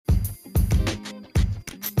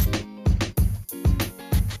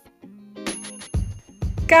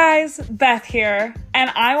Guys, Beth here, and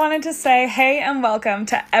I wanted to say hey and welcome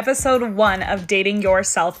to episode 1 of Dating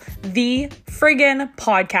Yourself, the friggin'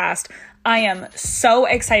 podcast. I am so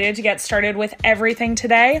excited to get started with everything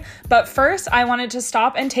today, but first I wanted to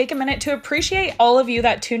stop and take a minute to appreciate all of you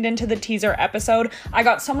that tuned into the teaser episode. I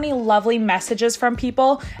got so many lovely messages from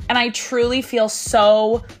people, and I truly feel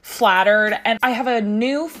so flattered, and I have a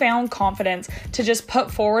newfound confidence to just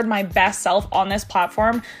put forward my best self on this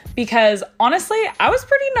platform because honestly, I was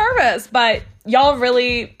pretty nervous, but y'all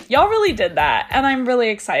really did that, and I'm really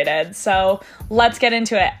excited. So let's get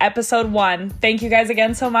into it. Episode 1. Thank you guys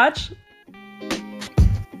again so much.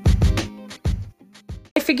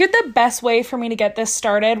 I figured the best way for me to get this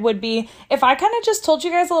started would be if I kind of just told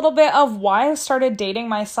you guys a little bit of why I started dating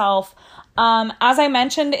myself. As I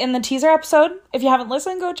mentioned in the teaser episode, if you haven't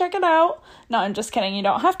listened, go check it out. No, I'm just kidding. You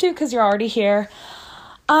don't have to because you're already here.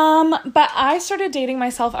 But I started dating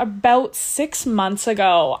myself about 6 months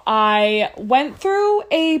ago. I went through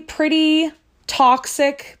a pretty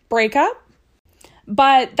toxic breakup.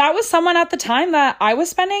 But that was someone at the time that I was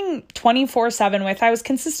spending 24/7 with. I was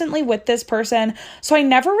consistently with this person, so I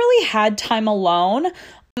never really had time alone.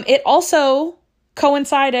 It also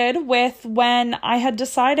coincided with when I had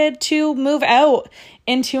decided to move out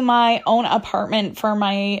into my own apartment for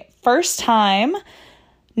my first time.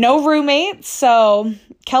 No roommates, so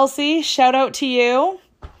Kelsey, shout out to you.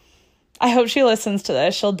 I hope she listens to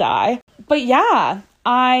this. She'll die. But yeah,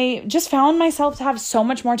 I just found myself to have so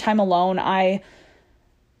much more time alone. I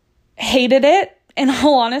hated it, in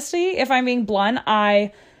all honesty. If I'm being blunt,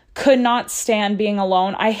 I could not stand being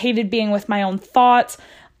alone. I hated being with my own thoughts,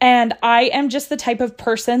 and I am just the type of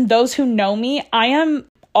person, those who know me, I am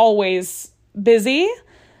always busy.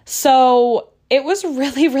 So it was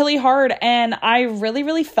really, really hard, and I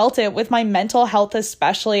really felt it with my mental health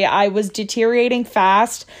especially. I was deteriorating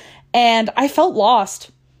fast, and I felt lost.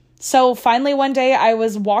 So finally one day I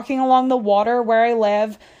was walking along the water where I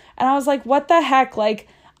live, and I was like, what the heck? Like,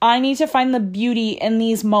 I need to find the beauty in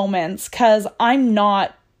these moments because I'm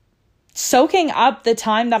not soaking up the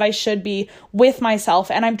time that I should be with myself,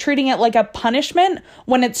 and I'm treating it like a punishment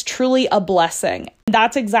when it's truly a blessing.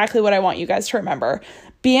 That's exactly what I want you guys to remember.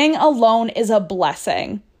 Being alone is a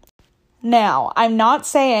blessing. Now, I'm not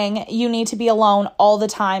saying you need to be alone all the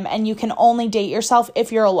time and you can only date yourself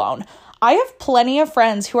if you're alone. I have plenty of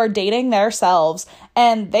friends who are dating themselves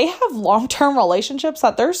and they have long-term relationships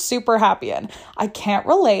that they're super happy in. I can't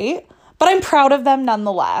relate, but I'm proud of them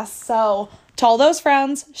nonetheless. So to all those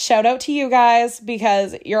friends, shout out to you guys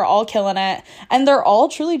because you're all killing it. And they're all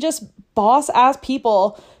truly just boss-ass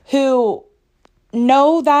people who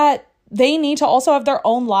know that they need to also have their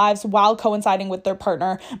own lives while coinciding with their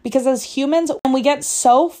partner, because as humans, when we get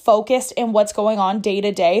so focused in what's going on day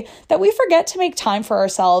to day that we forget to make time for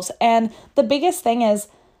ourselves. And the biggest thing is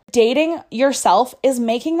dating yourself is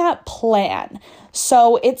making that plan.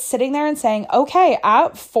 So it's sitting there and saying, okay,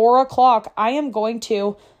 at 4:00, I am going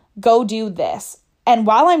to go do this. And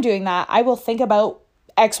while I'm doing that, I will think about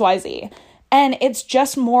XYZ. And it's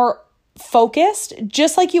just more focused,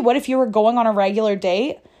 just like you would if you were going on a regular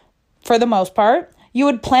date. For the most part, you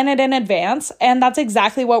would plan it in advance, and that's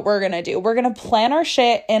exactly what we're going to do. We're going to plan our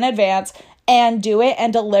shit in advance and do it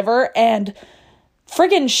and deliver and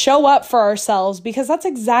friggin' show up for ourselves, because that's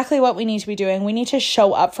exactly what we need to be doing. We need to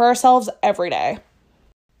show up for ourselves every day.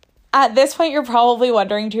 At this point, you're probably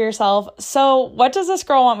wondering to yourself, so what does this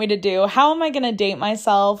girl want me to do? How am I going to date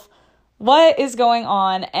myself? What is going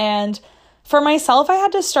on? And for myself, I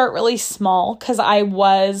had to start really small because I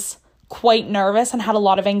was quite nervous and had a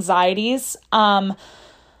lot of anxieties.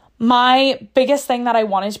 My biggest thing that I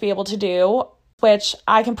wanted to be able to do, which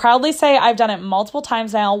I can proudly say I've done it multiple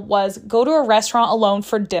times now, was go to a restaurant alone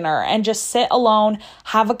for dinner and just sit alone,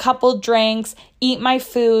 have a couple drinks, eat my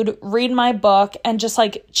food, read my book, and just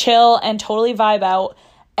like chill and totally vibe out.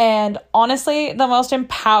 And honestly, the most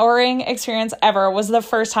empowering experience ever was the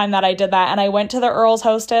first time that I did that. And I went to the Earl's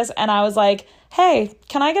hostess and I was like, hey,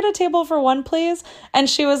 can I get a table for one, please? And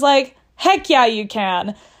she was like, heck yeah, you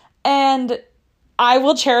can. And I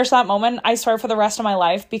will cherish that moment, I swear, for the rest of my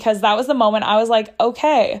life, because that was the moment I was like,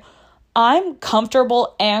 okay, I'm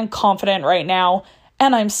comfortable and confident right now,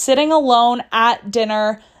 and I'm sitting alone at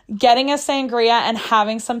dinner, getting a sangria and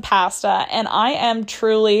having some pasta, and I am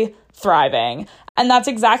truly thriving. And that's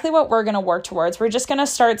exactly what we're going to work towards. We're just going to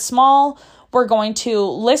start small. We're going to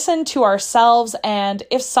listen to ourselves, and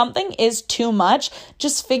if something is too much,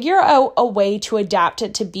 just figure out a way to adapt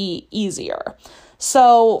it to be easier.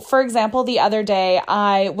 So, for example, the other day,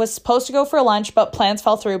 I was supposed to go for lunch, but plans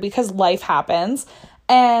fell through because life happens,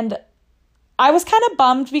 and I was kind of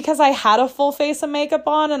bummed because I had a full face of makeup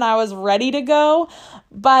on and I was ready to go.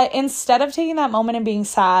 But instead of taking that moment and being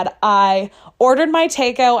sad, I ordered my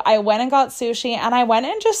takeout, I went and got sushi, and I went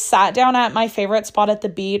and just sat down at my favorite spot at the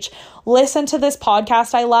beach, listened to this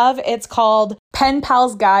podcast I love. It's called Pen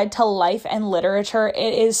Pal's Guide to Life and Literature.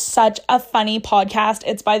 It is such a funny podcast.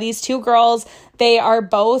 It's by these two girls. They are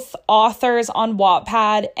both authors on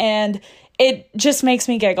Wattpad, and it just makes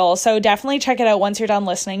me giggle. So definitely check it out once you're done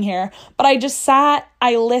listening here. But I just sat,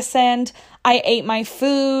 I listened, I ate my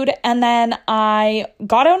food, and then I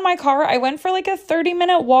got out in my car. I went for like a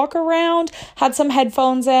 30-minute walk around, had some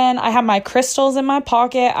headphones in. I had my crystals in my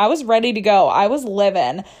pocket. I was ready to go. I was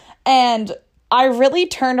living. And I really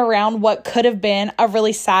turned around what could have been a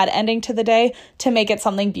really sad ending to the day to make it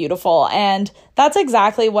something beautiful. And that's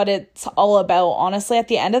exactly what it's all about. Honestly, at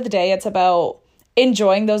the end of the day, it's about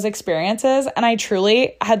enjoying those experiences, and I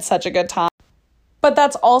truly had such a good time. But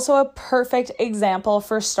that's also a perfect example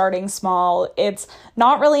for starting small. It's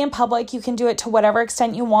not really in public. You can do it to whatever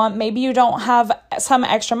extent you want. Maybe you don't have some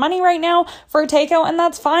extra money right now for a takeout, and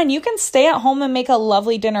that's fine. You can stay at home and make a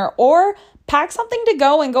lovely dinner, or pack something to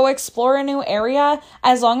go and go explore a new area.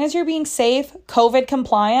 As long as you're being safe, COVID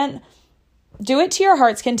compliant, do it to your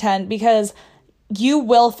heart's content, because you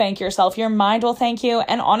will thank yourself. Your mind will thank you.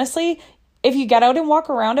 And honestly, if you get out and walk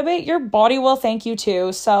around a bit, your body will thank you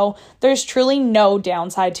too. So there's truly no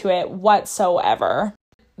downside to it whatsoever.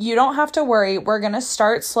 You don't have to worry. We're going to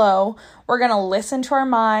start slow. We're going to listen to our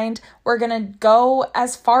mind. We're going to go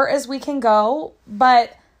as far as we can go.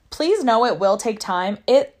 But please know it will take time.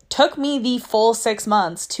 It took me the full 6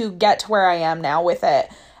 months to get to where I am now with it.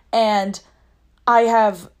 And I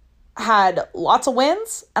have had lots of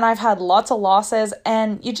wins and I've had lots of losses.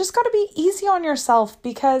 And you just got to be easy on yourself,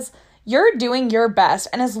 because you're doing your best.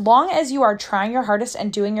 And as long as you are trying your hardest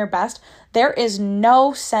and doing your best, there is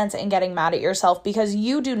no sense in getting mad at yourself, because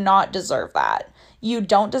you do not deserve that. You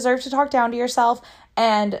don't deserve to talk down to yourself,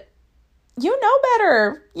 and you know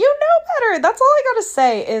better. You know better. That's all I gotta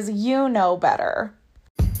say is you know better.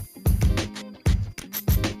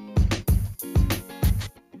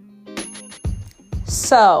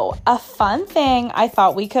 So, a fun thing I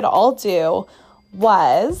thought we could all do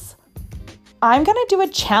was I'm going to do a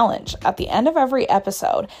challenge at the end of every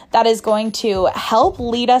episode that is going to help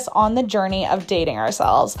lead us on the journey of dating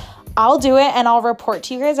ourselves. I'll do it and I'll report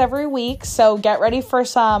to you guys every week. So get ready for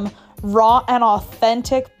some raw and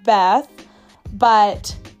authentic Beth.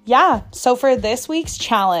 But yeah, so for this week's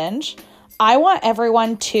challenge, I want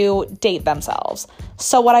everyone to date themselves.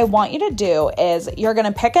 So what I want you to do is you're going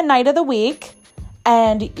to pick a night of the week,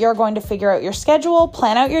 and you're going to figure out your schedule,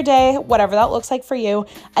 plan out your day, whatever that looks like for you.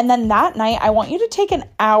 And then that night, I want you to take an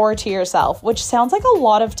hour to yourself, which sounds like a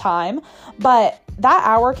lot of time, but that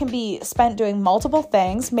hour can be spent doing multiple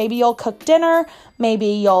things. Maybe you'll cook dinner, maybe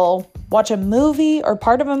you'll watch a movie or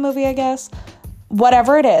part of a movie, I guess,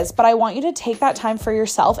 whatever it is. But I want you to take that time for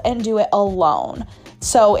yourself and do it alone.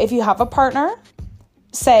 So if you have a partner,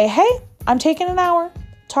 say, hey, I'm taking an hour.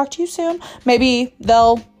 Talk to you soon. Maybe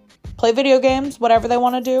they'll play video games, whatever they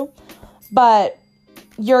want to do. But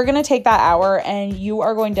you're going to take that hour and you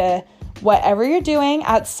are going to, whatever you're doing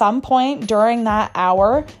at some point during that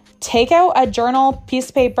hour, take out a journal, piece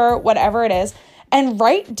of paper, whatever it is, and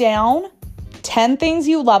write down 10 things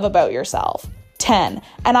you love about yourself. 10.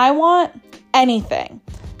 And I want anything.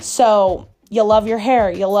 So you love your hair,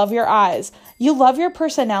 you love your eyes, you love your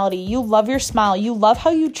personality, you love your smile, you love how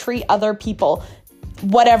you treat other people.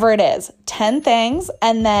 Whatever it is, 10 things,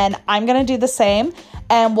 and then I'm going to do the same,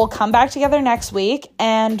 and we'll come back together next week,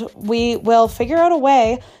 and we will figure out a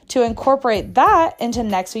way to incorporate that into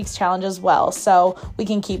next week's challenge as well, so we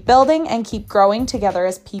can keep building and keep growing together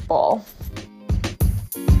as people.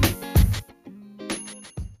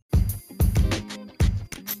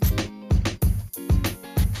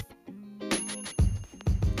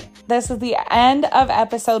 This is the end of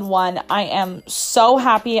episode 1. I am so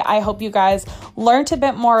happy. I hope you guys learned a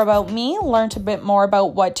bit more about me, learned a bit more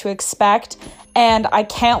about what to expect, and I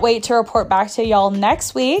can't wait to report back to y'all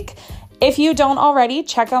next week. If you don't already,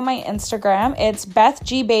 check out my Instagram. It's Beth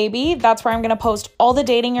G Baby. That's where I'm going to post all the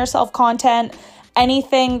dating yourself content,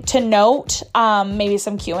 anything to note, maybe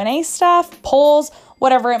some Q&A stuff, polls,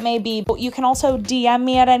 whatever it may be. But you can also DM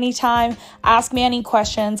me at any time, ask me any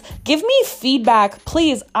questions, give me feedback,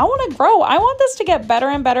 please. I want to grow. I want this to get better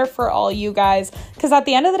and better for all you guys, because at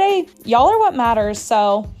the end of the day, y'all are what matters.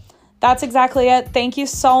 So that's exactly it. Thank you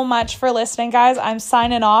so much for listening, guys. I'm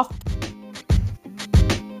signing off.